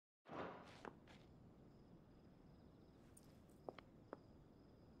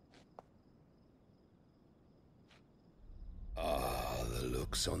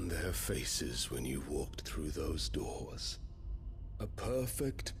looks on their faces when you walked through those doors. A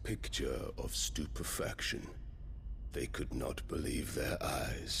perfect picture of stupefaction. They could not believe their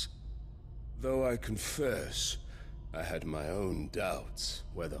eyes. Though I confess, I had my own doubts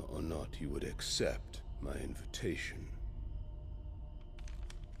whether or not you would accept my invitation.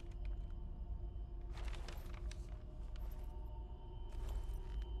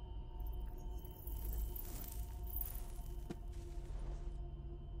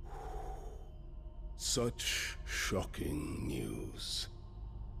 Such shocking news.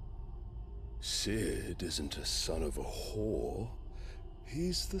 Cid isn't a son of a whore.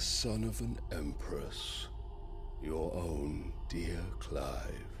 He's the son of an empress. Your own dear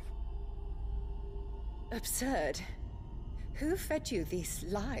Clive. Absurd. Who fed you these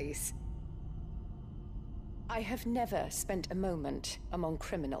lies? I have never spent a moment among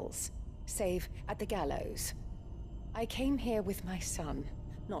criminals, save at the gallows. I came here with my son,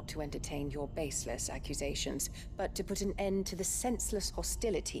 not to entertain your baseless accusations, but to put an end to the senseless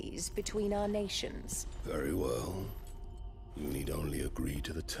hostilities between our nations. Very well. You need only agree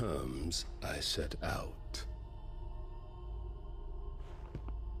to the terms I set out.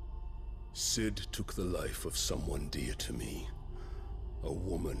 Cid took the life of someone dear to me, a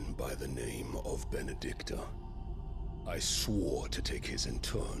woman by the name of Benedicta. I swore to take his in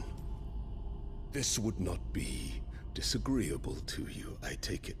turn. This would not be disagreeable to you, I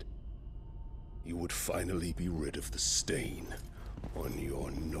take it. You would finally be rid of the stain on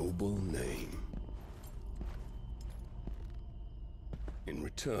your noble name. In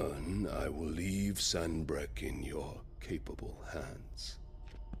return, I will leave Sanbreque in your capable hands.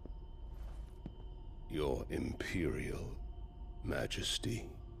 Your Imperial Majesty.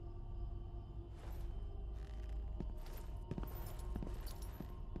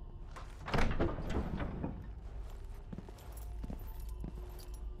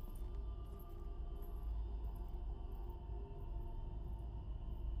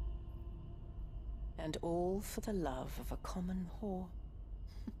 And all for the love of a common whore.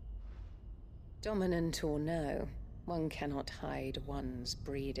 Dominant or no, one cannot hide one's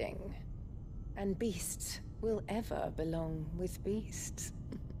breeding. And beasts will ever belong with beasts.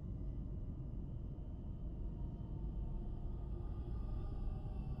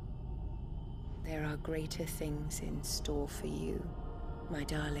 There are greater things in store for you, my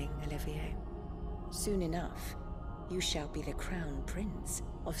darling Olivier. Soon enough, you shall be the crown prince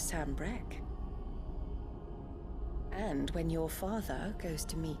of Sanbreque. And when your father goes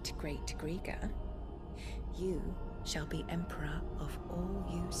to meet Great Greagor, you shall be emperor of all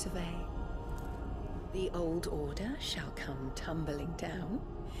you survey. The old order shall come tumbling down,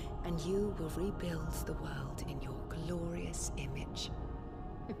 and you will rebuild the world in your glorious image.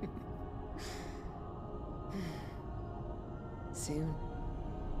 Soon.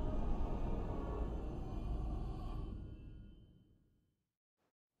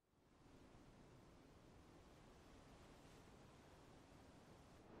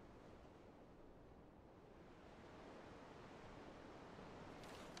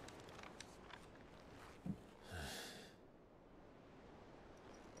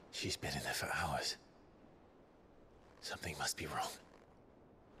 She's been in there for hours. Something must be wrong.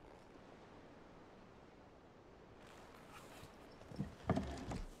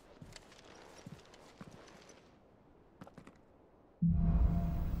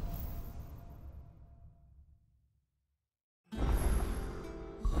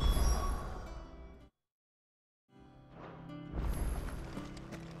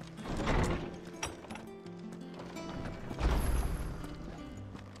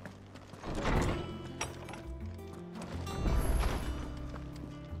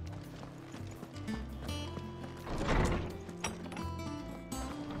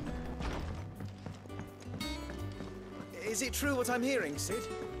 Is it true what I'm hearing, Cid?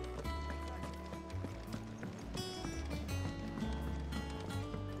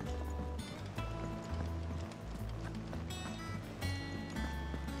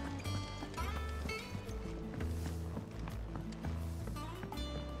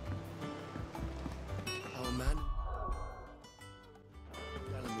 Our man...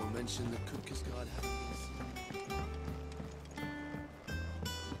 Gallimore mentioned that Kupka's guard had this.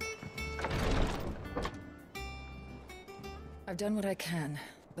 I've done what I can,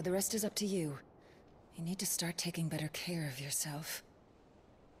 but the rest is up to you. You need to start taking better care of yourself.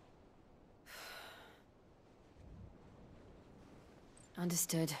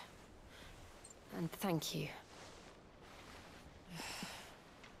 Understood. And thank you.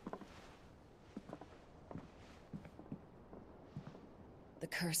 The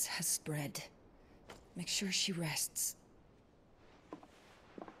curse has spread. Make sure she rests.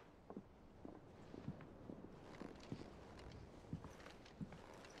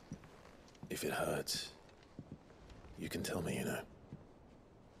 If it hurts, you can tell me, you know.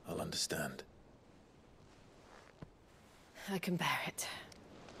 I'll understand. I can bear it.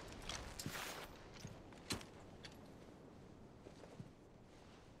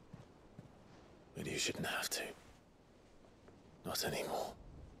 But you shouldn't have to. Not anymore.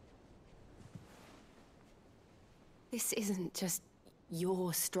 This isn't just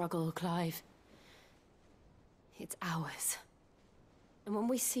your struggle, Clive. It's ours. And when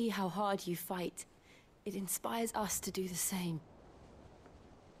we see how hard you fight, it inspires us to do the same.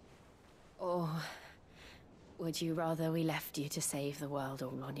 Or would you rather we left you to save the world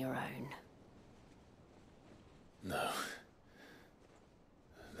all on your own? No.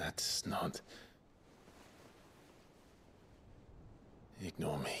 That's not...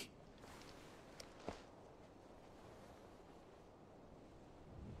 Ignore me.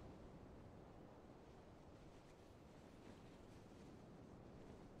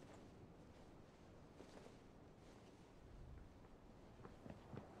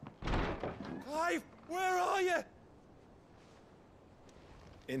 Clive, where are you?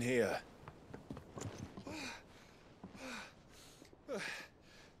 In here.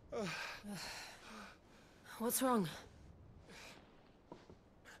 What's wrong?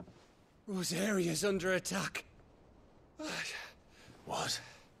 Rosaria's under attack. What?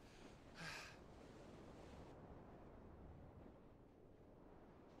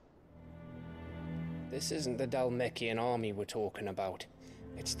 This isn't the Dhalmekian army we're talking about.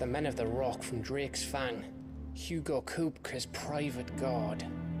 It's the men of the Rock from Drake's Fang. Hugo Kupka's private guard.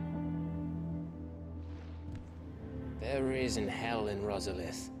 They're raising hell in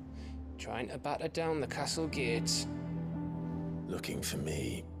Rosalith, trying to batter down the castle gates. Looking for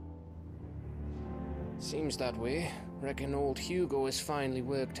me? Seems that way. Reckon old Hugo has finally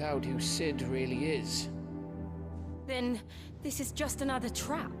worked out who Cid really is. Then this is just another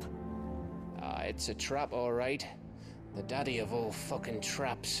trap. Ah, it's a trap, all right. The daddy of all fucking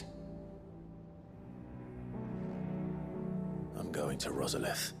traps. I'm going to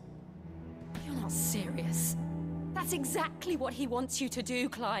Rosalith. You're not serious. That's exactly what he wants you to do,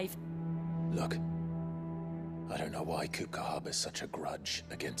 Clive. Look, I don't know why Kupka harbors such a grudge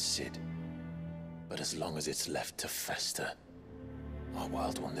against Cid. But as long as it's left to fester, our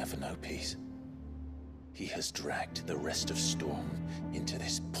world will never know peace. He has dragged the rest of Storm into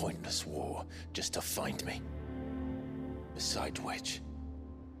this pointless war just to find me. Beside which,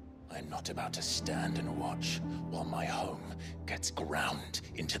 I'm not about to stand and watch while my home gets ground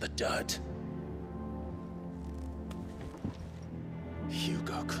into the dirt.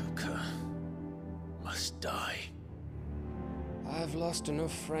 Hugo Kupka must die. I've lost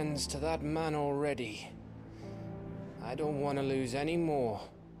enough friends to that man already. I don't want to lose any more.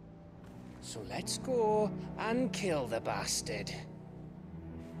 So let's go and kill the bastard.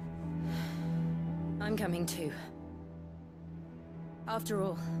 I'm coming too. After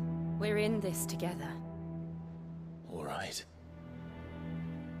all, we're in this together. All right.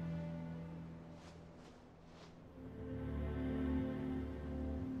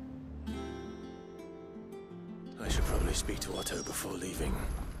 I should probably speak to Otto before leaving.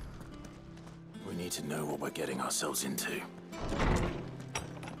 We need to know what we're getting ourselves into.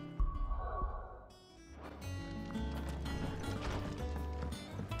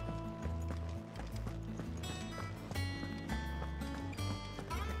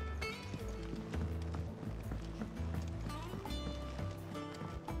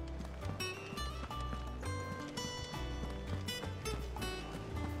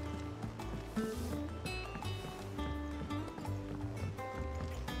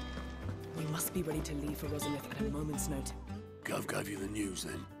 Be ready to leave for Rosalith at a moment's notice. Gov gave you the news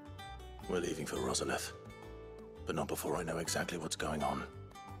then? We're leaving for Rosalith. But not before I know exactly what's going on.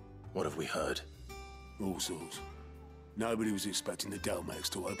 What have we heard? All sorts. Nobody was expecting the Dhalmekians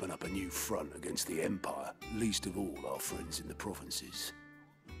to open up a new front against the Empire, least of all our friends in the provinces.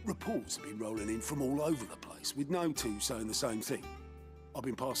 Reports have been rolling in from all over the place, with no two saying the same thing. I've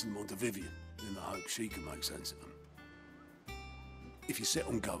been passing them on to Vivian, in the hope she can make sense of them. If you're set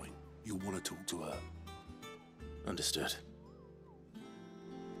on going, you'll want to talk to her. Understood.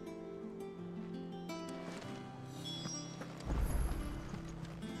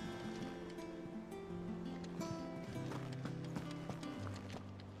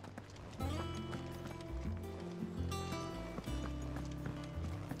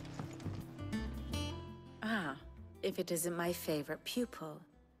 Ah, if it isn't my favorite pupil.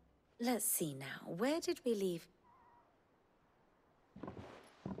 Let's see now, where did we leave?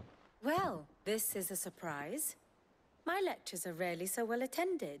 Well, this is a surprise. My lectures are rarely so well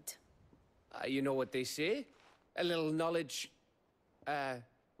attended. You know what they say? A little knowledge,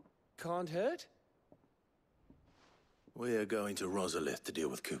 can't hurt. We're going to Rosalith to deal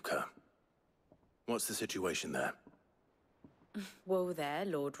with Kupka. What's the situation there? Whoa there,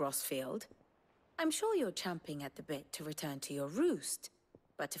 Lord Rossfield. I'm sure you're champing at the bit to return to your roost.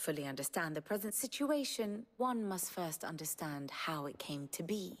 But to fully understand the present situation, one must first understand how it came to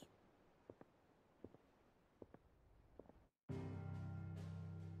be.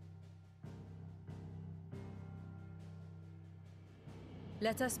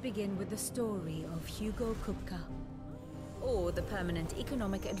 Let us begin with the story of Hugo Kupka, or the permanent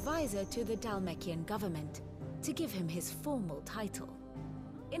economic advisor to the Dhalmekian government, to give him his formal title.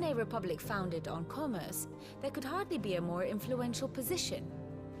 In a republic founded on commerce, there could hardly be a more influential position.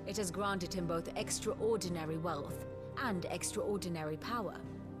 It has granted him both extraordinary wealth and extraordinary power.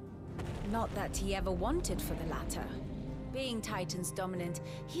 Not that he ever wanted for the latter. Being Titan's dominant,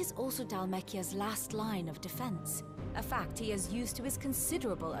 he is also Dhalmekia's last line of defense, a fact he has used to his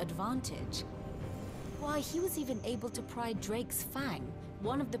considerable advantage. Why, he was even able to pry Drake's Fang,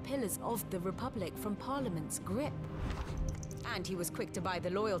 one of the pillars of the Republic, from Parliament's grip. And he was quick to buy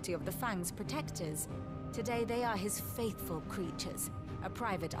the loyalty of the Fang's protectors. Today they are his faithful creatures, a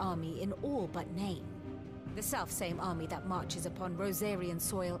private army in all but name. The self-same army that marches upon Rosarian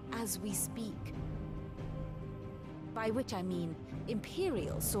soil as we speak. By which I mean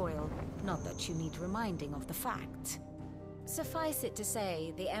Imperial soil, not that you need reminding of the fact. Suffice it to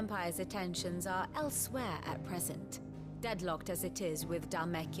say, the Empire's attentions are elsewhere at present, deadlocked as it is with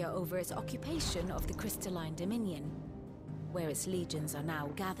Dhalmekia over its occupation of the Crystalline Dominion, where its legions are now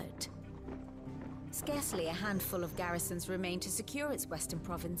gathered. Scarcely a handful of garrisons remain to secure its western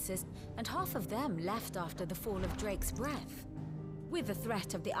provinces, and half of them left after the fall of Drake's Breath. With the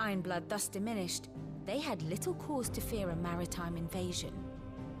threat of the Ironblood thus diminished, they had little cause to fear a maritime invasion.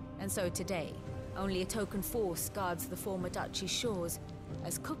 And so today, only a token force guards the former duchy's shores,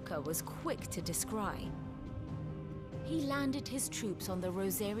 as Kupka was quick to descry. He landed his troops on the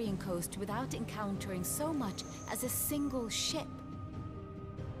Rosarian coast without encountering so much as a single ship.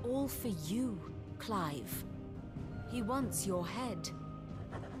 All for you, Clive. He wants your head.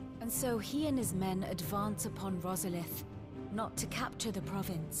 And so he and his men advance upon Rosalith, not to capture the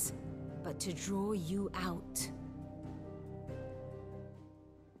province, but to draw you out.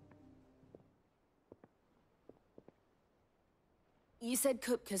 You said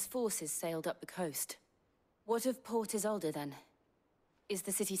Kupka's forces sailed up the coast. What of Port Isolde, then? Is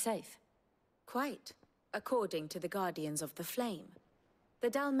the city safe? Quite, according to the Guardians of the Flame. The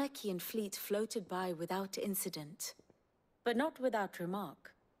Dhalmekian fleet floated by without incident. But not without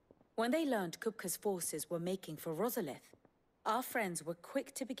remark. When they learned Kupka's forces were making for Rosalith, our friends were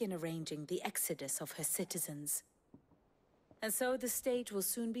quick to begin arranging the exodus of her citizens. And so the stage will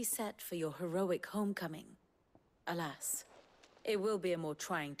soon be set for your heroic homecoming. Alas, it will be a more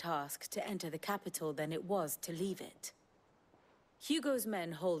trying task to enter the capital than it was to leave it. Hugo's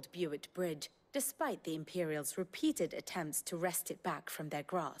men hold Buet Bridge, despite the Imperials' repeated attempts to wrest it back from their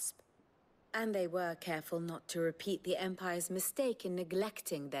grasp. And they were careful not to repeat the Empire's mistake in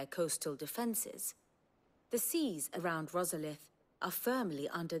neglecting their coastal defenses. The seas around Rosalith are firmly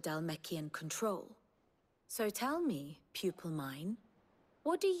under Dhalmekian control. So tell me, pupil mine,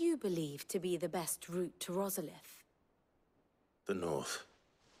 what do you believe to be the best route to Rosalith? The north.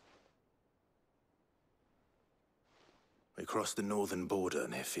 We cross the northern border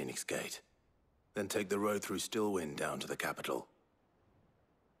near Phoenix Gate, then take the road through Stillwind down to the capital.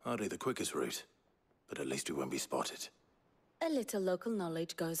 Hardly the quickest route, but at least we won't be spotted. A little local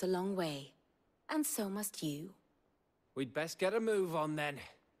knowledge goes a long way, and so must you. We'd best get a move on then.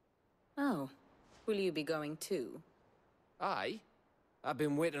 Oh, will you be going too? Aye. I've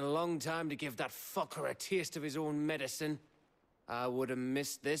been waiting a long time to give that fucker a taste of his own medicine. I would have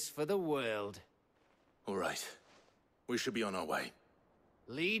missed this for the world. All right. We should be on our way.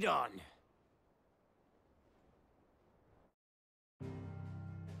 Lead on.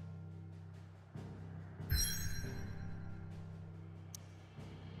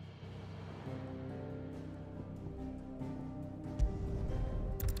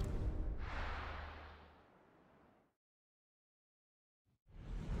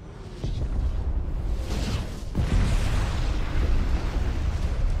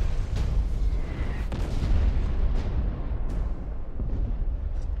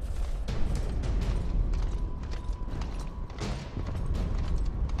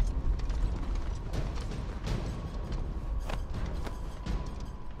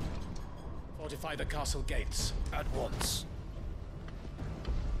 Fortify the castle gates at once.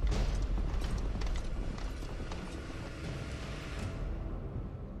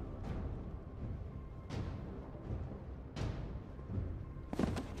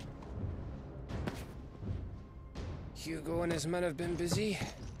 Hugo and his men have been busy.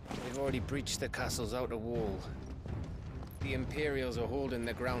 They've already breached the castle's outer wall. The Imperials are holding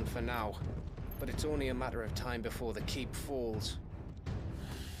the ground for now, but it's only a matter of time before the keep falls.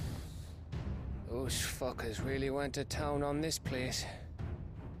 Those fuckers really went to town on this place.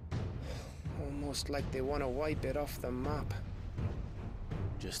 Almost like they want to wipe it off the map.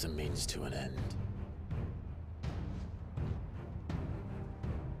 Just a means to an end.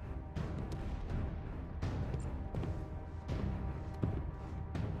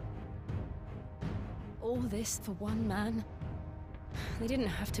 All this for one man? They didn't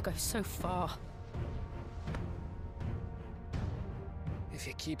have to go so far. If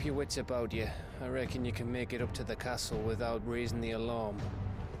you keep your wits about you, I reckon you can make it up to the castle without raising the alarm.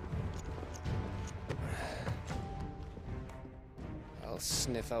 I'll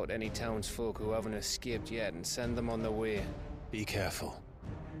sniff out any townsfolk who haven't escaped yet and send them on their way. Be careful.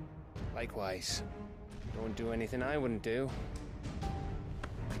 Likewise. Don't do anything I wouldn't do.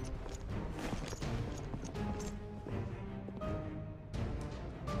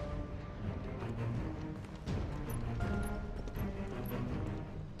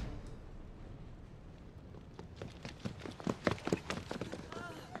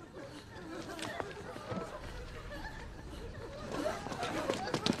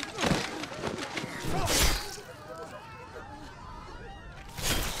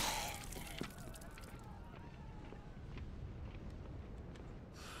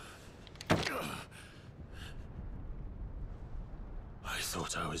 I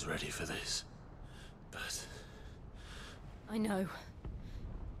thought I was ready for this, but... I know.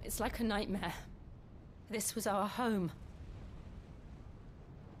 It's like a nightmare. This was our home.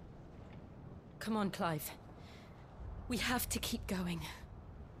 Come on, Clive. We have to keep going.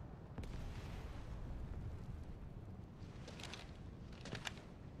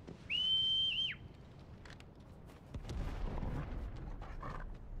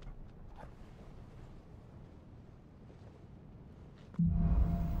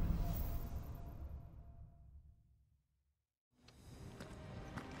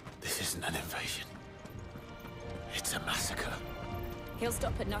 This isn't an invasion. It's a massacre. He'll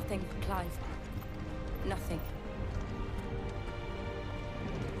stop at nothing, Clive. Nothing.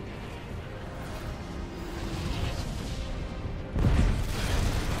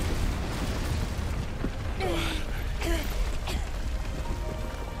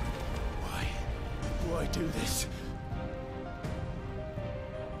 Why do this?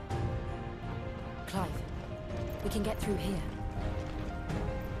 Clive, we can get through here.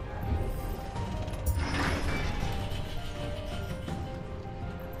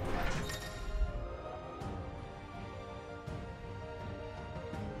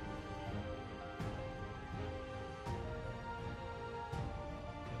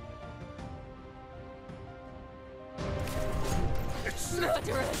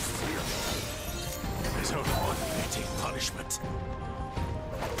 Murderers! There's only one fitting punishment.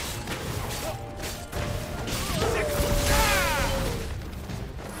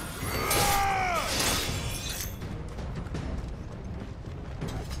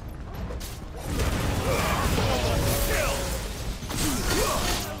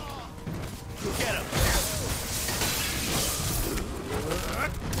 Get him!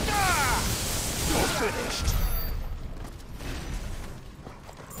 You're finished!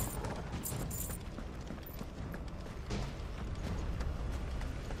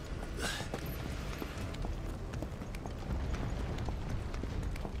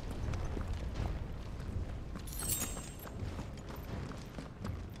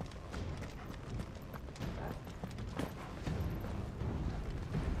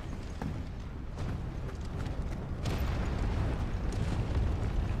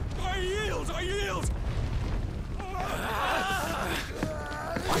 I yield!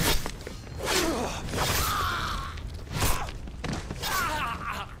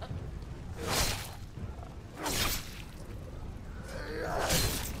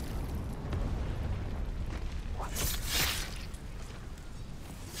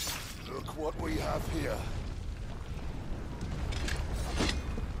 Look what we have here.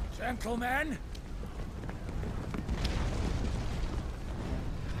 Gentlemen!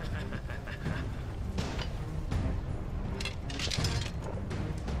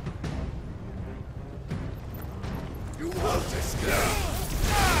 You won't escape!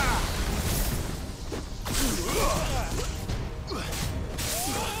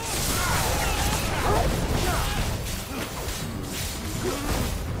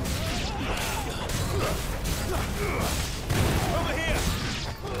 Over here!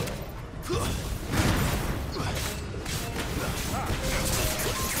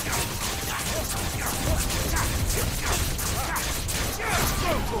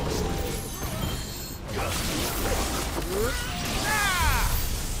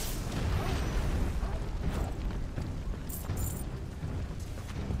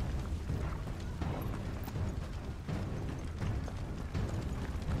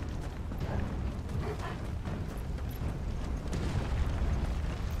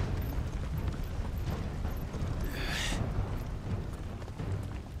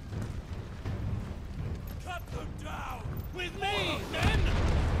 with me, men!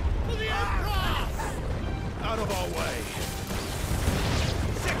 For the Emperor! Out of our way!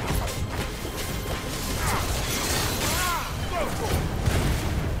 Go for it!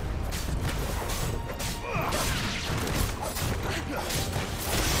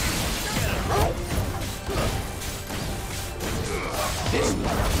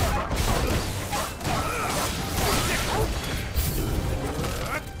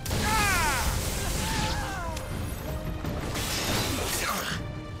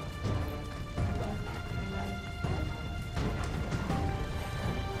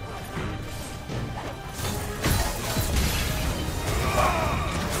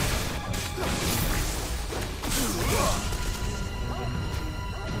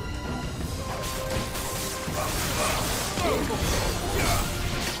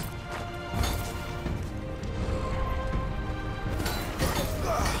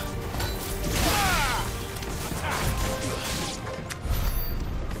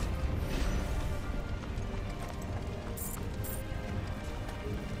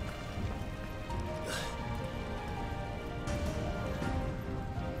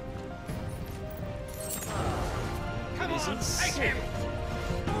 Take him!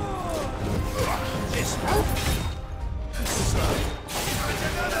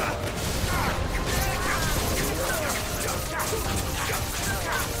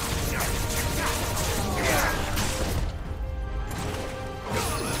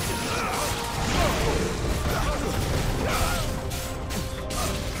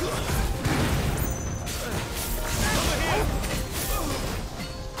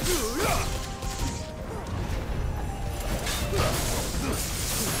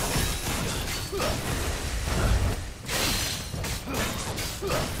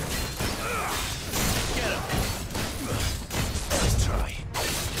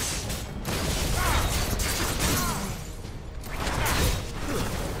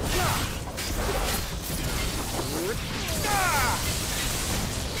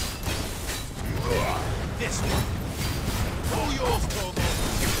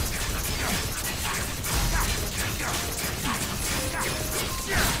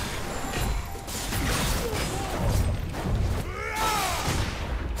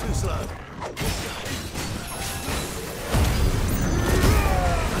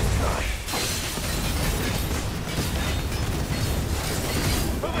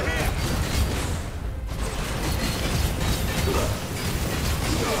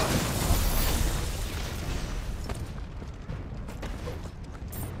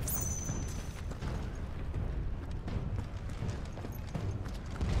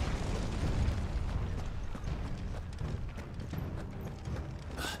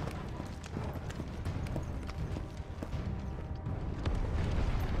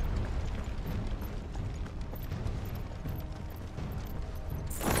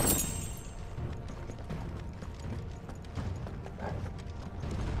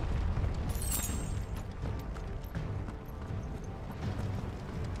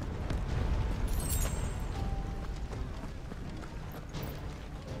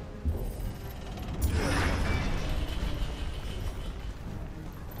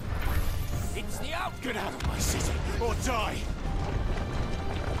 Get out of my city, or die!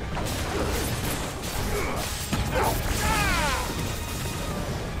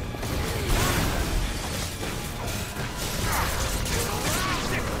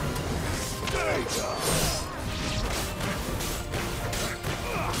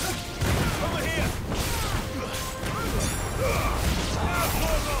 Over here!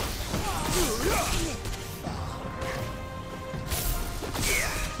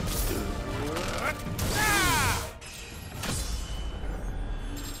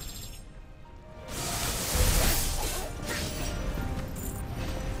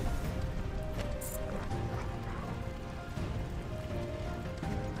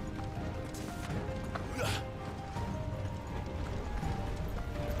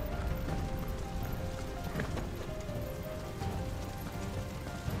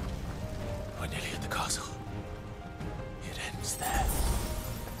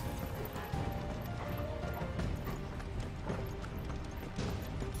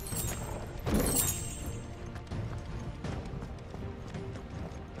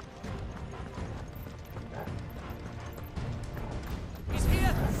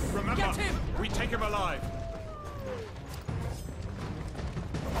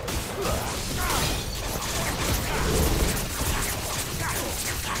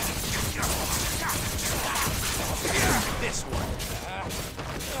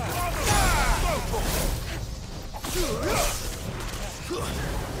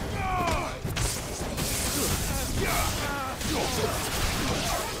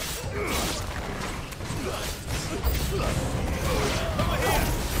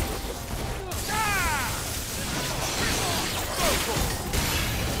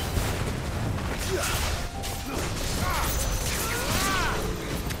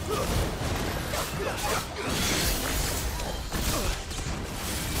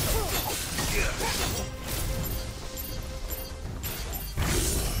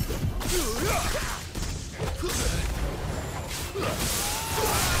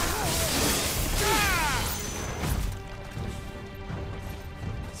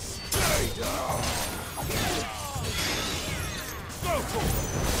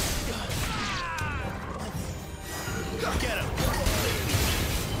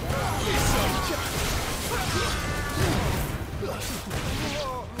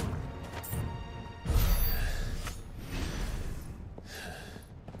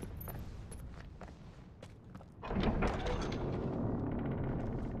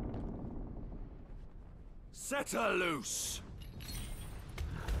 Set her loose!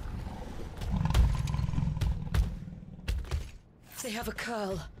 They have a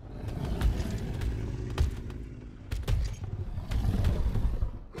curl.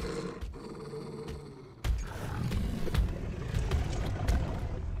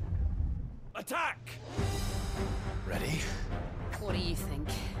 Attack! Ready? What do you think?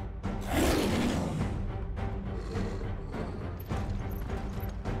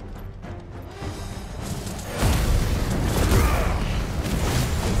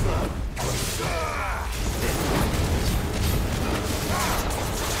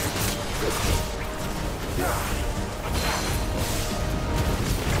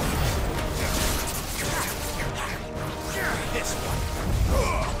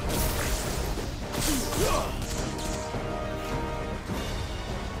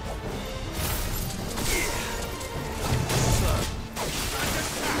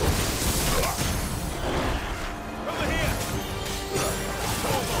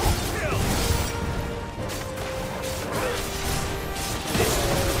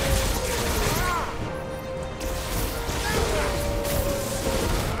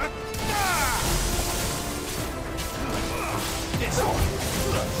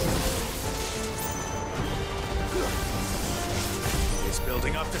 It's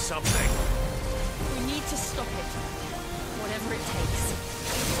building up to something. We need to stop it. Whatever it takes.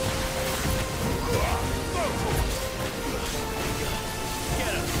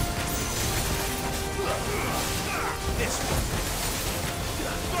 Get him! This one.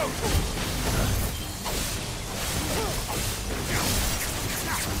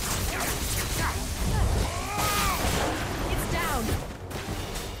 It's down!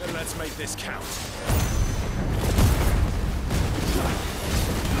 Then let's make this count.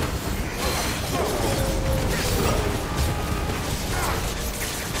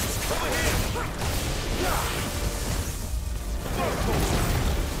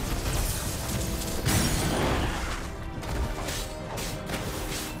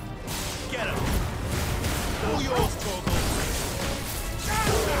 Get him! All yours, Torgal!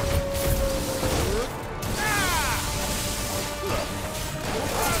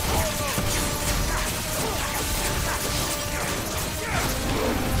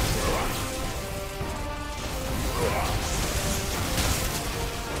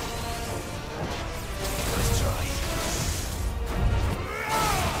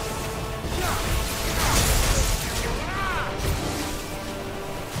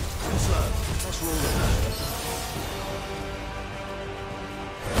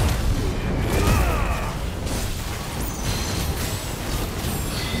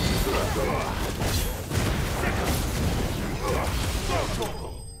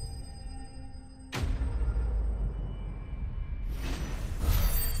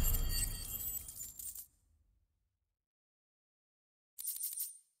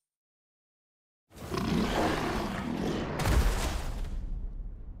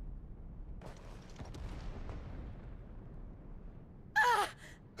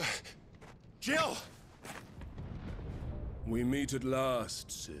 Jill! We meet at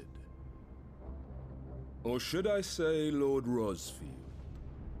last, Cid. Or should I say, Lord Rosfield?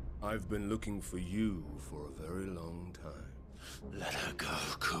 I've been looking for you for a very long time. Let her go,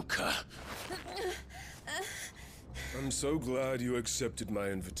 Kupka. I'm so glad you accepted my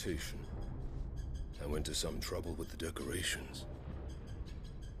invitation. I went to some trouble with the decorations.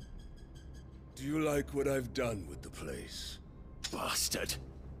 Do you like what I've done with the place? Bastard.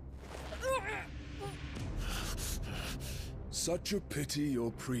 Such a pity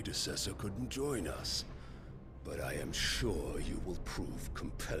your predecessor couldn't join us. But I am sure you will prove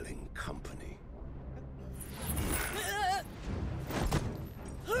compelling company.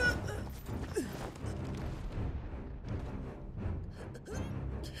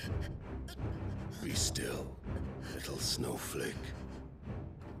 still, little snowflake.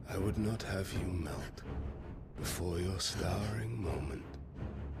 I would not have you melt before your starring moment.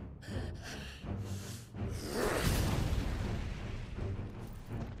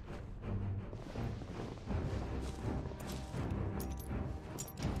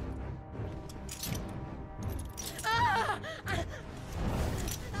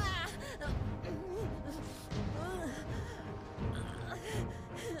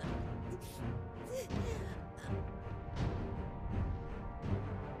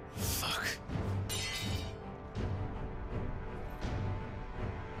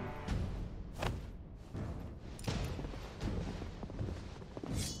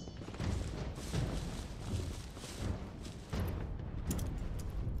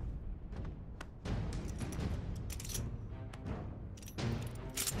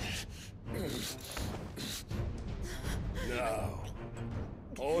 Now,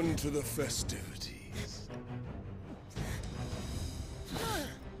 on to the festivities.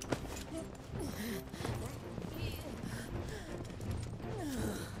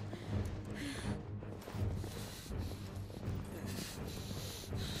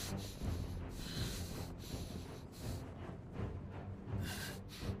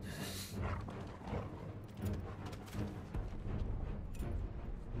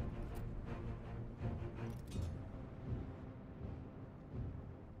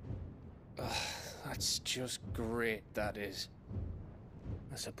 That's just great, that is.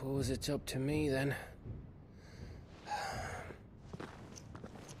 I suppose it's up to me, then.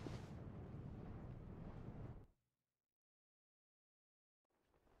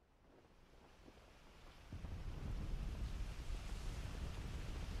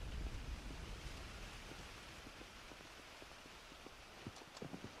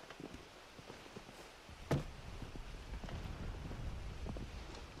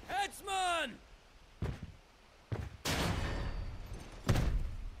 Headsman!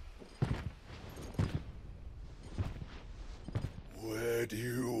 Where do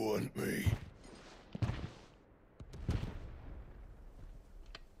you want me?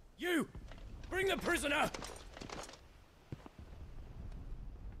 You! Bring the prisoner!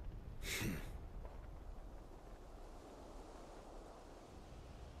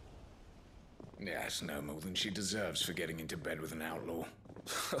 Yes, no more than she deserves for getting into bed with an outlaw.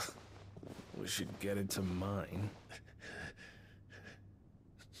 We should get into mine.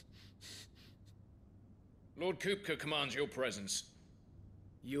 Lord Kupka commands your presence.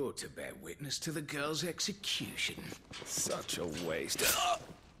 You're to bear witness to the girl's execution. Such a waste.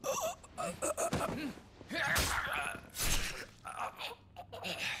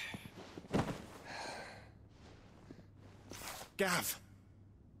 Gav!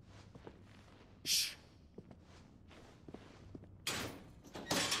 Shh.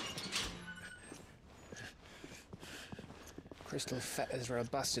 Crystal fetters are a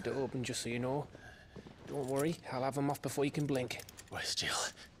bastard to open, just so you know. Don't worry, I'll have them off before you can blink. Where's Jill?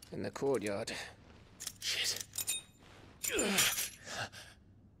 In the courtyard. Shit.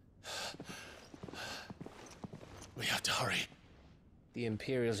 We have to hurry. The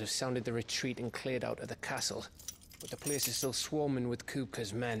Imperials have sounded the retreat and cleared out of the castle, but the place is still swarming with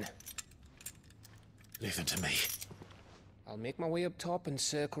Kupka's men. Leave them to me. I'll make my way up top and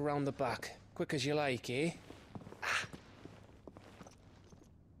circle round the back. Quick as you like, eh?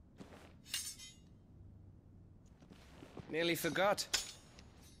 Nearly forgot.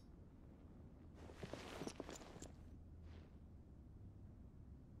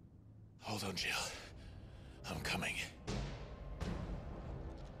 Hold on, Jill. I'm coming.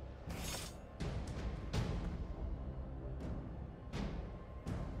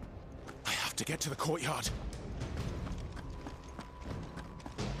 I have to get to the courtyard.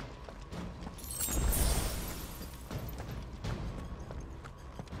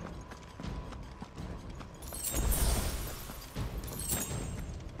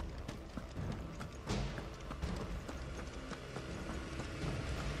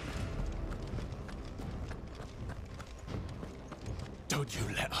 Don't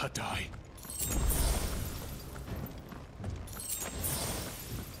you let her die.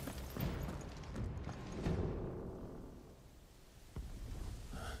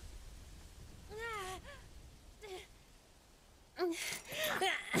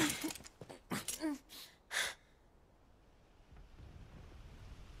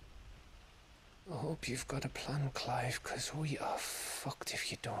 I hope you've got a plan, Clive, because we are fucked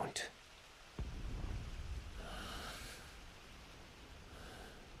if you don't.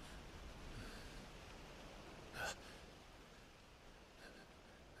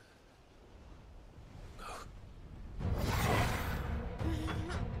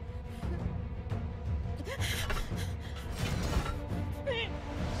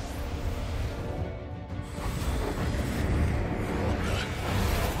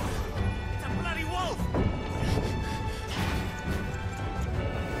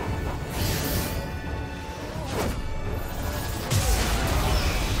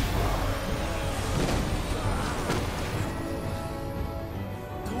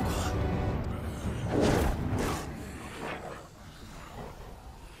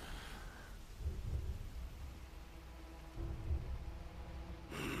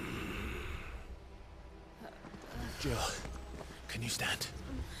 Jill, can you stand?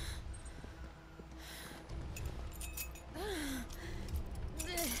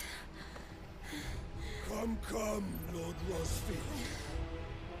 Come, Lord Rosfield.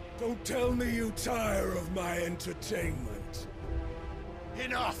 Don't tell me you tire of my entertainment.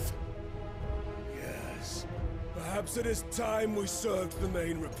 Enough! Yes. Perhaps it is time we served the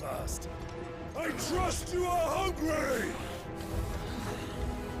main repast. I trust you are hungry!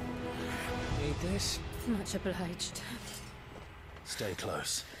 Need this? Much obliged. Stay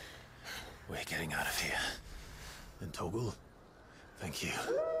close. We're getting out of here. And Torgal, thank you.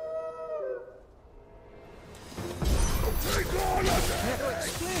 Take all of it! Care to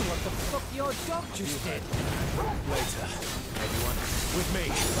explain what the fuck your dog just did? Later, everyone. With me.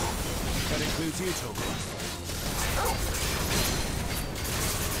 That includes you, Torgal.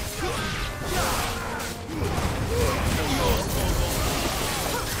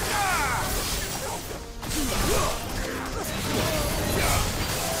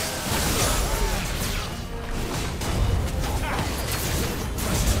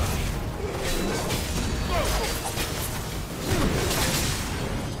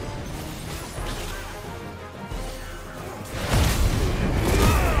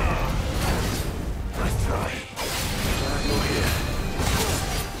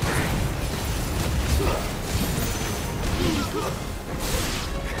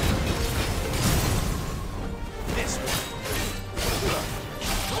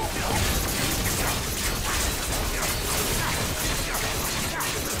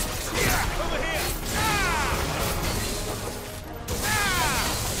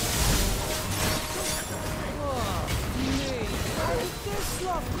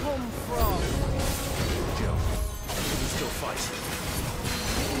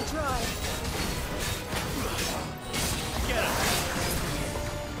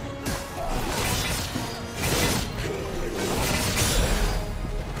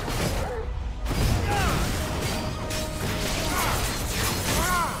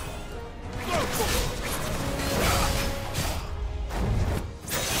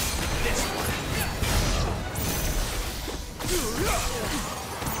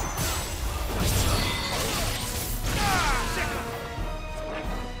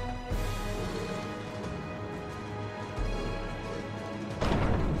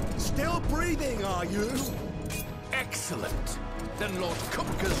 Still breathing, are you? Excellent. Then Lord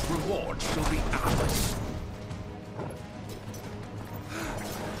Kupka's reward shall be ours.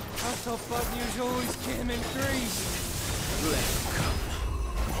 I thought bad news always came in threes. Let him come.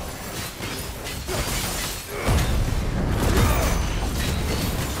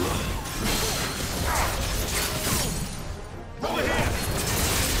 Over here!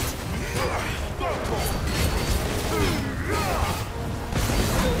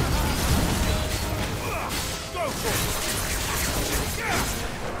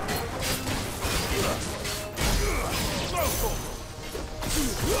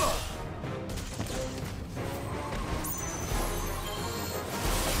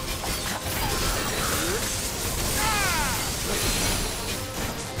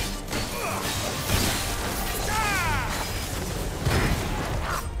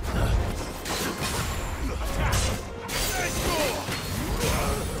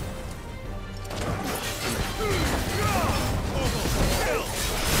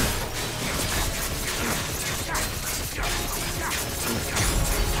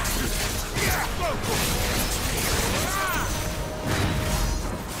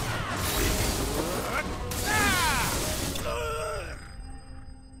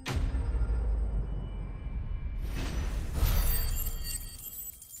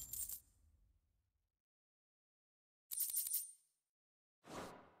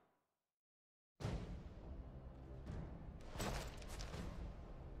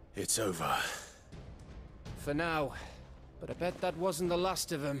 It's over. For now. But I bet that wasn't the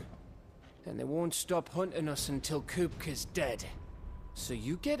last of them. And they won't stop hunting us until Kupka's dead. So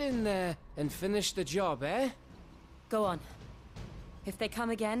you get in there and finish the job, eh? Go on. If they come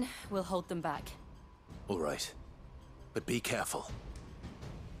again, we'll hold them back. All right. But be careful.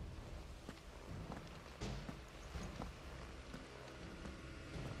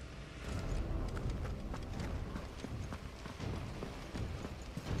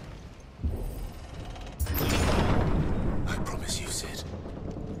 I promise you, Sid.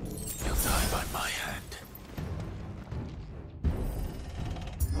 He'll die by my hand.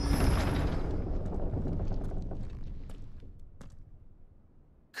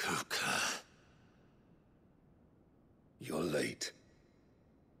 Kupka. You're late.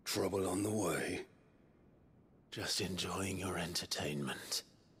 Trouble on the way? Just enjoying your entertainment.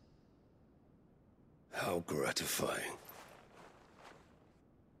 How gratifying.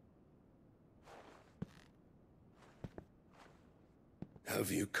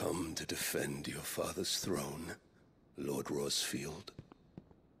 Have you come to defend your father's throne, Lord Rosfield?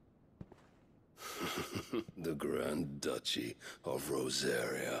 The Grand Duchy of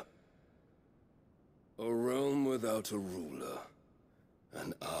Rosaria. A realm without a ruler,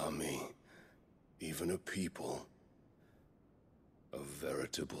 an army, even a people. A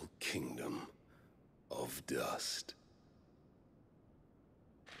veritable kingdom of dust.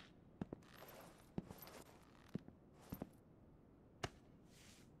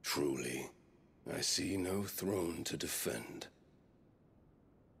 Truly, I see no throne to defend.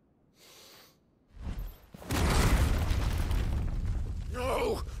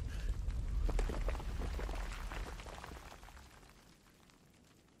 No!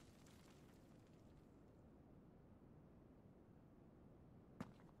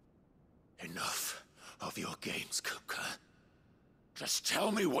 Enough of your games, Kupka. Just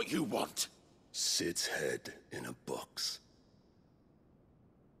tell me what you want. Sid's head in a box.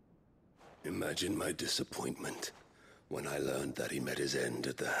 Imagine my disappointment when I learned that he met his end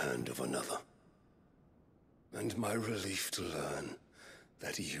at the hand of another. And my relief to learn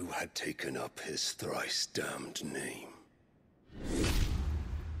that you had taken up his thrice-damned name.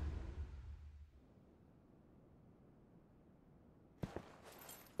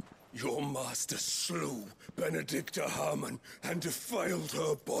 Your master slew Benedicta Harmon and defiled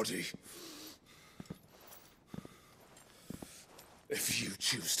her body. If you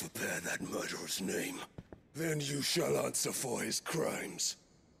choose to bear that murderer's name, then you shall answer for his crimes.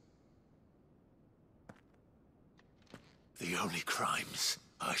 The only crimes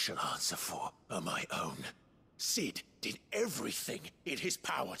I shall answer for are my own. Sid did everything in his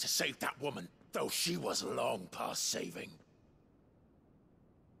power to save that woman, though she was long past saving.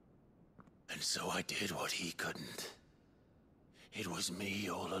 And so I did what he couldn't. It was me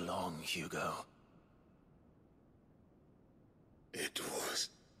all along, Hugo. It was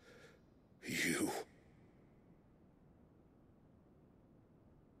you.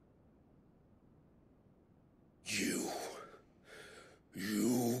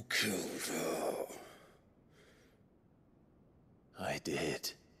 You killed her. I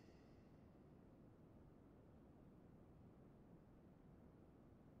did.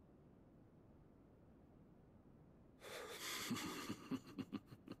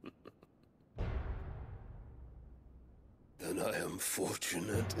 Then I am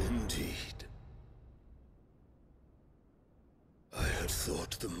fortunate indeed. I had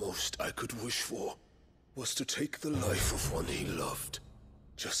thought the most I could wish for was to take the life of one he loved,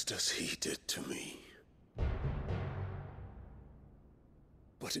 just as he did to me.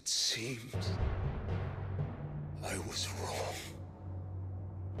 But it seems I was wrong.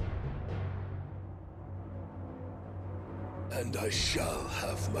 And I shall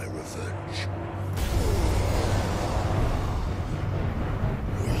have my revenge.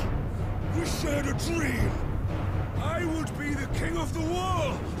 We shared a dream! I would be the king of the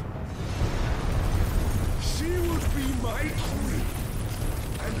world! She would be my queen!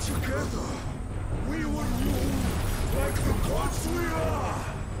 And together, we would rule like the gods we are!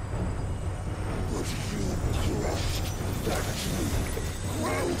 But you crushed that dream,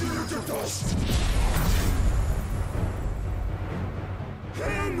 ground it into dust!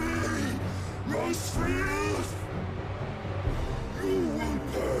 Hear me, Rosfield! You will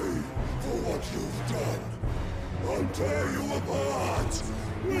pay for what you've done. I'll tear you apart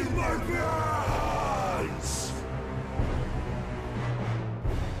with my hands!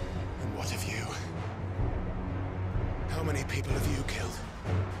 And what of you? How many people have you killed?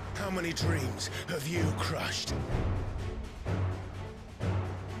 How many dreams have you crushed?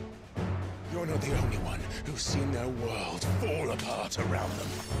 You're not the only one who's seen their world fall apart around them.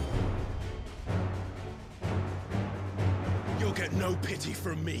 You'll get no pity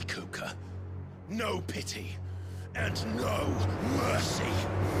from me, Kupka. No pity. And no mercy.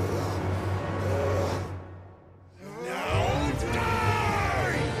 Now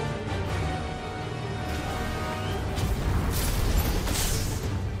die!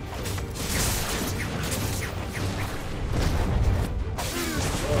 This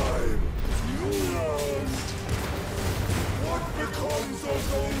time, you lost! What becomes of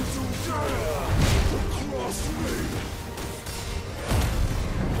those who dare to cross me?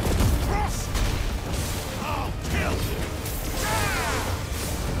 I'll kill you!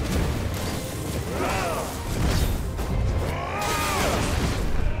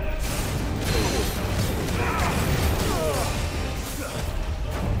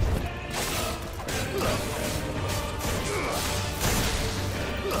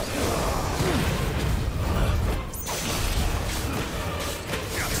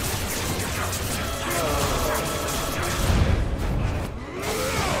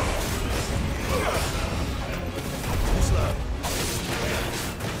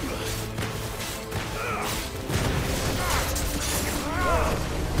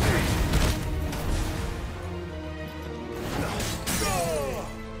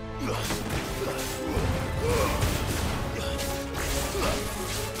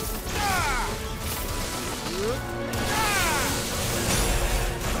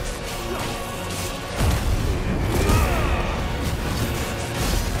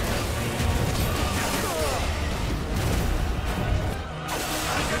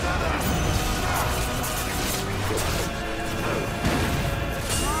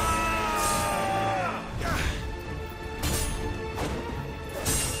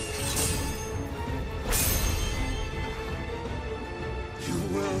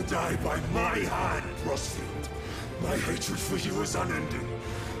 Die by my hand, Rosfield. My hatred for you is unending,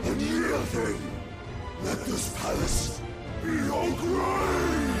 unyielding. Let this palace be your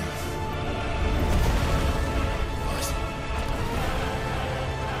grave!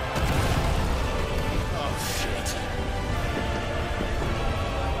 Oh, shit.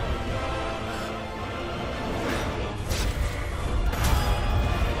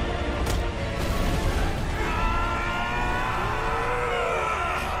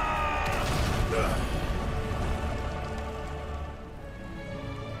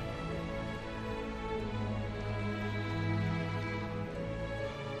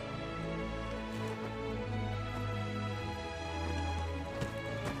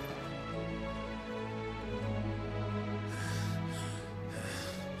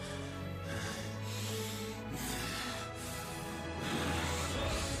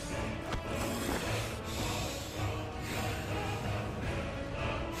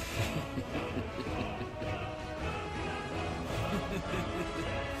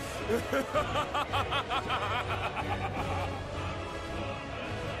 The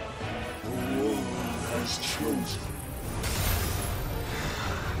world has chosen.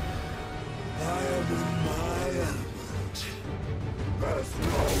 I am in my element. There's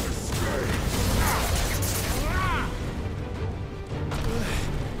no escape.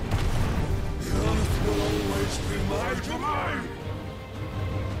 The earth will always be my domain.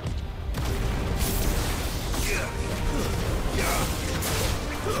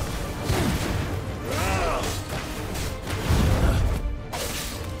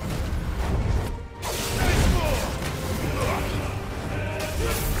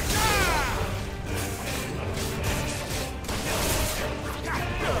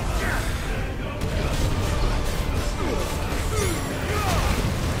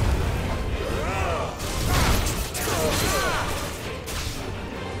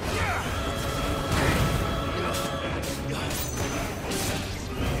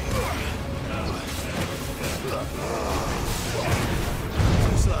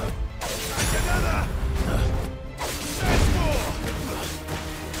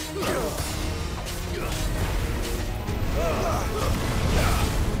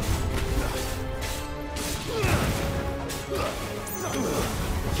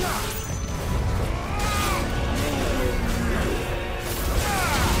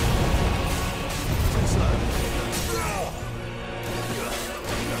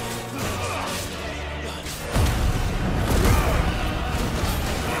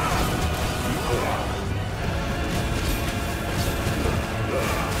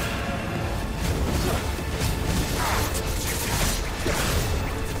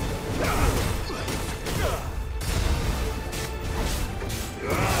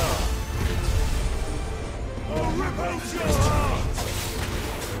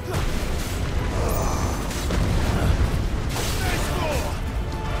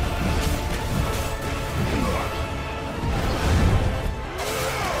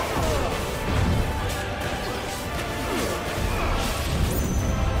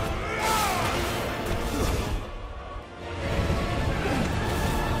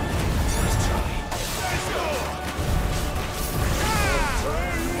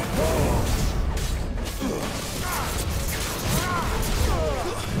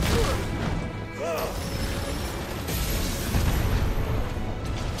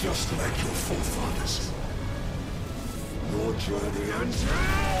 Just like your forefathers. Your journey ends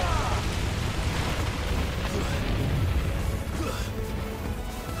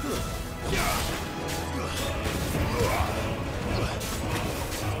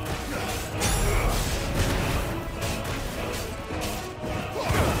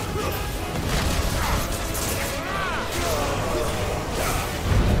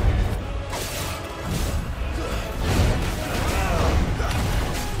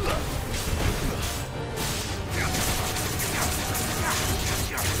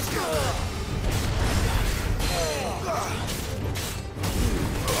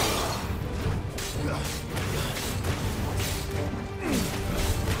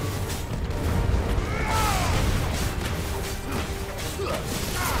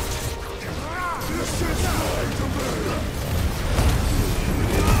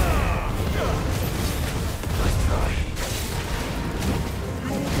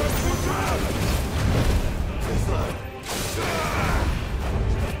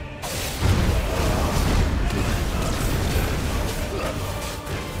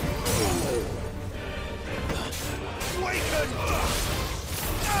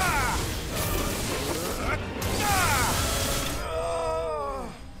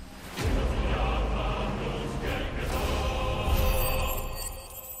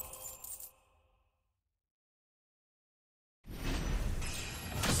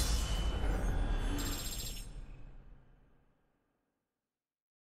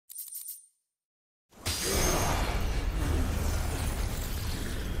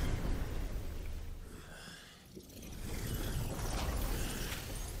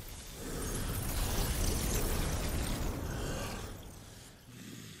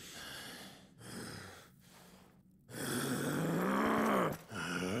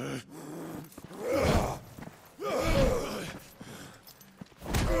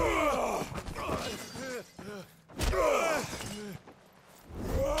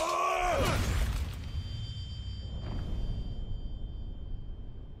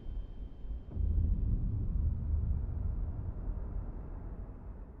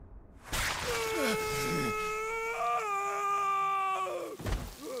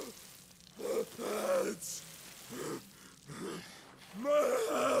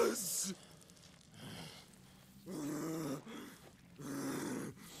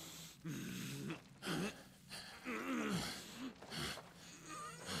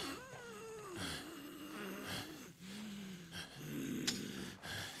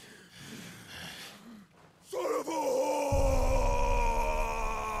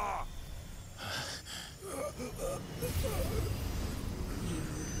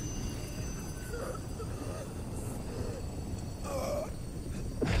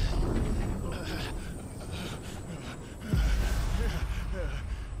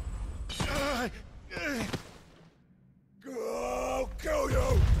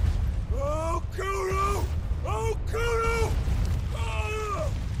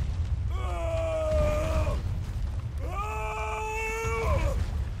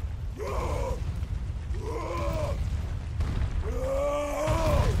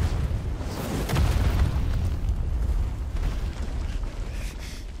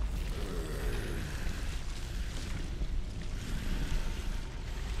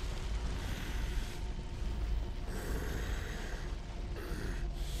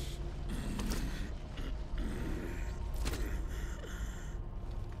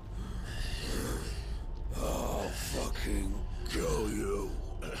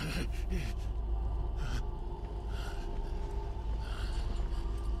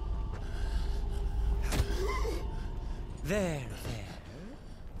There.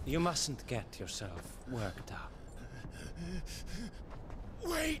 You mustn't get yourself worked up.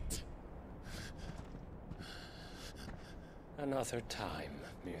 Wait! Another time,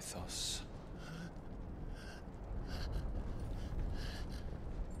 Mythos.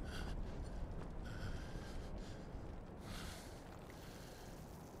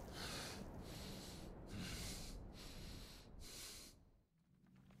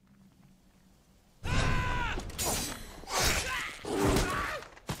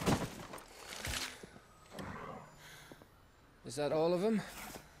 Is that all of them?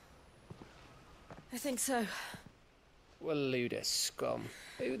 I think so. Well, Luda scum.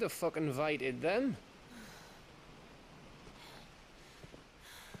 Who the fuck invited them?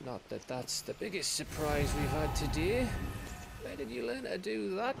 Not that that's the biggest surprise we've had today. Where did you learn to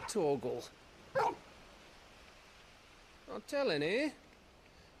do that, Torgal? Not telling, eh?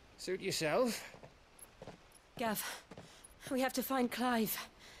 Suit yourself. Gav, we have to find Clive.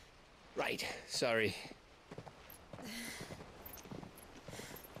 Right, sorry.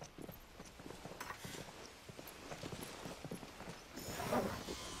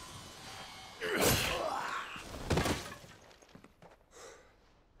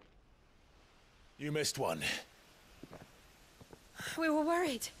 You missed one. We were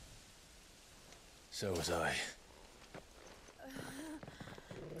worried. So was I.